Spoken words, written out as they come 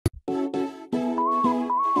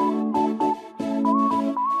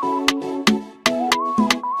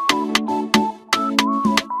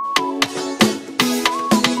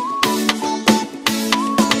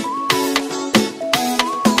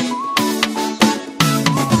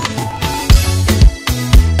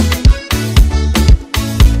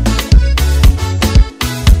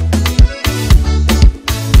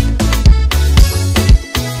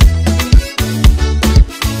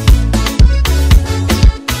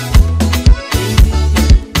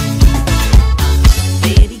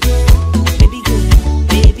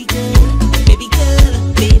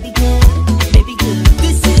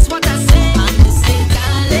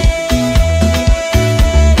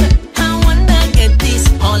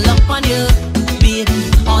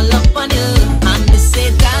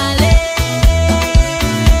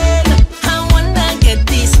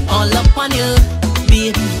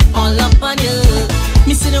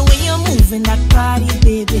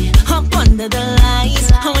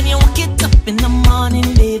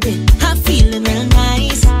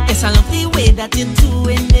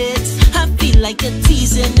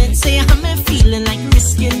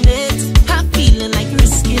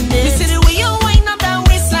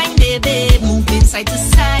side to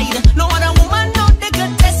side. No other woman out there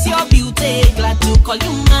could test your beauty. Glad to call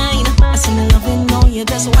you mine. I see me loving now, you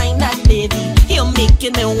just whine that baby. You're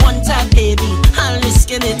making me want a baby. I'm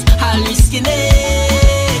risking it, I'm risking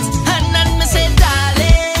it. And then me say, darling,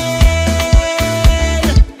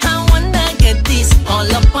 I wanna get this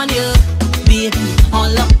all up on you, baby,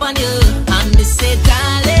 all up on you. And me say,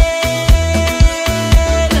 darling,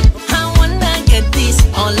 I wanna get this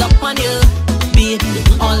all up on you, baby,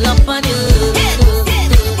 all up on you.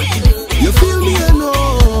 You feel me, I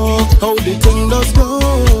know how the thing does go.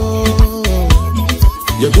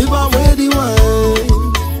 You give away the wine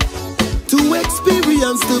to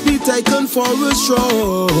experience, to be taken for a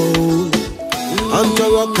stroll on the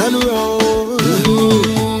rock and roll.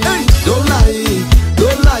 Hey, don't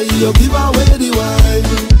lie, you give away the wine.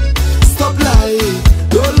 Stop lying,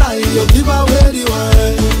 don't lie, you give away the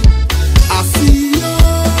wine. I see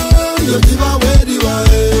you give away the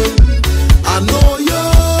wine. I know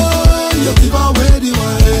you give away the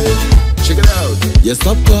wine. Check it out. You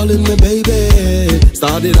stopped calling me baby,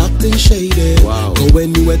 started acting shady. Wow. Cause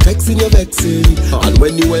when you were texting, you're vexing. And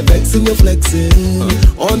when you were vexing, you're flexing.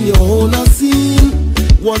 On your own, I've seen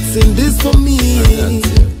what's in this for me.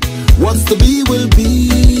 What's to be will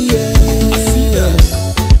be. Yeah.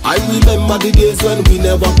 I remember the days when we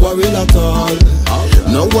never quarrel at all.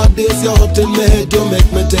 Nowadays you're hot in my head, you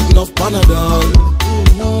make me take enough Panadol.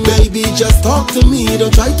 Baby, just talk to me,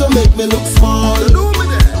 don't try to make me look small.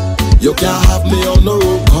 You can't have me on the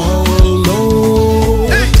road call, no.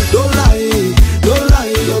 Hey. Don't lie,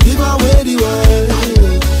 you give away the wine.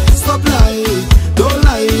 Stop lying, don't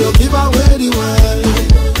lie, you give away the wine.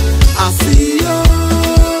 I see you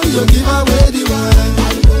give away the wine.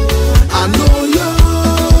 I know you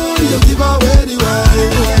give away the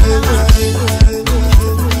wine.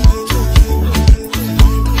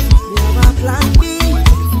 You have a plan B.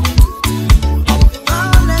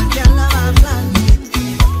 All them girls have a plan B.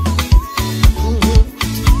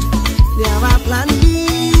 They have a plan B.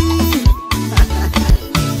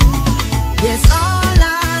 Yes, all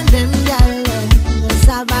of them girls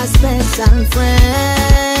have a special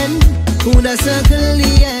friend who the circle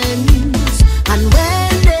the ends. And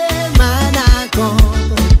when they man a come,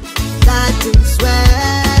 that is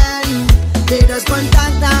when they just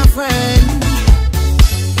contact a friend.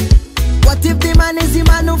 What if the man is the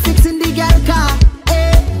man who fixing the girl car?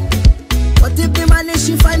 Eh? What if the man is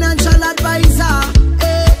she financial advisor?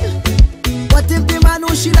 Eh? What if the man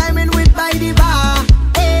who she diamond with by the bar?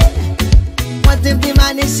 Eh? What if the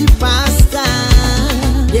man is she pastor?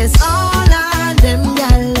 Yes, all of them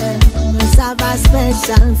girls have a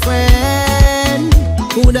special friend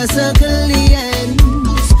who the circle the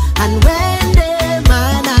ends. And when they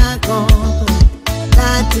man a come,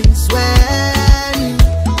 that is when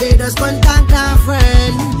they just contact a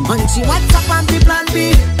friend. And she WhatsApp and the plan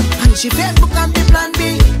B, and she Facebook and the plan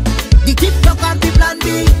B, the TikTok and the plan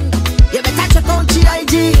B. You better check out the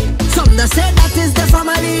IG. Some that say that is the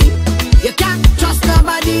family. You can't trust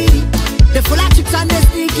nobody. They full of tricks and they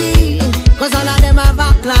sneaky, cause all of them have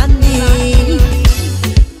a plan B.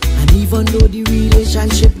 And even though the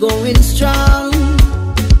relationship going strong,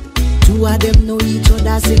 two of them know each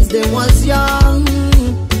other since they was young.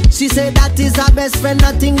 She said that is her best friend,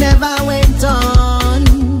 nothing never went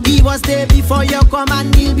on. He was there before you come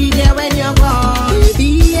and he'll be there when you're gone.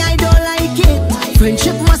 Baby, I don't like it.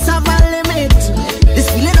 Friendship must have a limit. This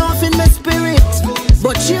feeling off in my spirit,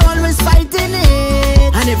 but she always fighting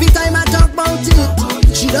it. And every time I talk about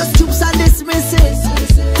it, she just stoops and dismisses.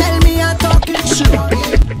 Tell me I'm talking shit,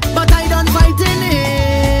 but I don't fighting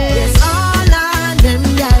it. Yes, all of them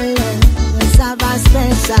girls have a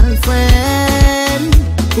special friend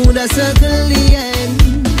who the circle the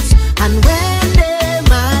ends. And when they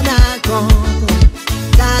man a come,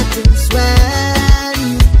 that is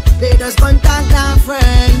when they just contact a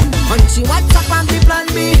friend. And she WhatsApp and the plan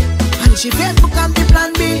B, and she Facebook and the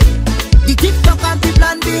plan B, the TikTok and the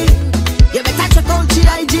plan B. You better check out the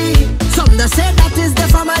IG. Some that say that is the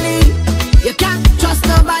family. You can't trust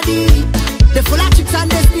nobody. They full of tricks and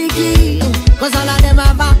they sneaky, cause all of them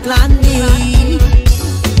have a plan B.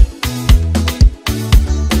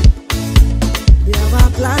 They have a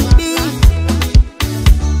plan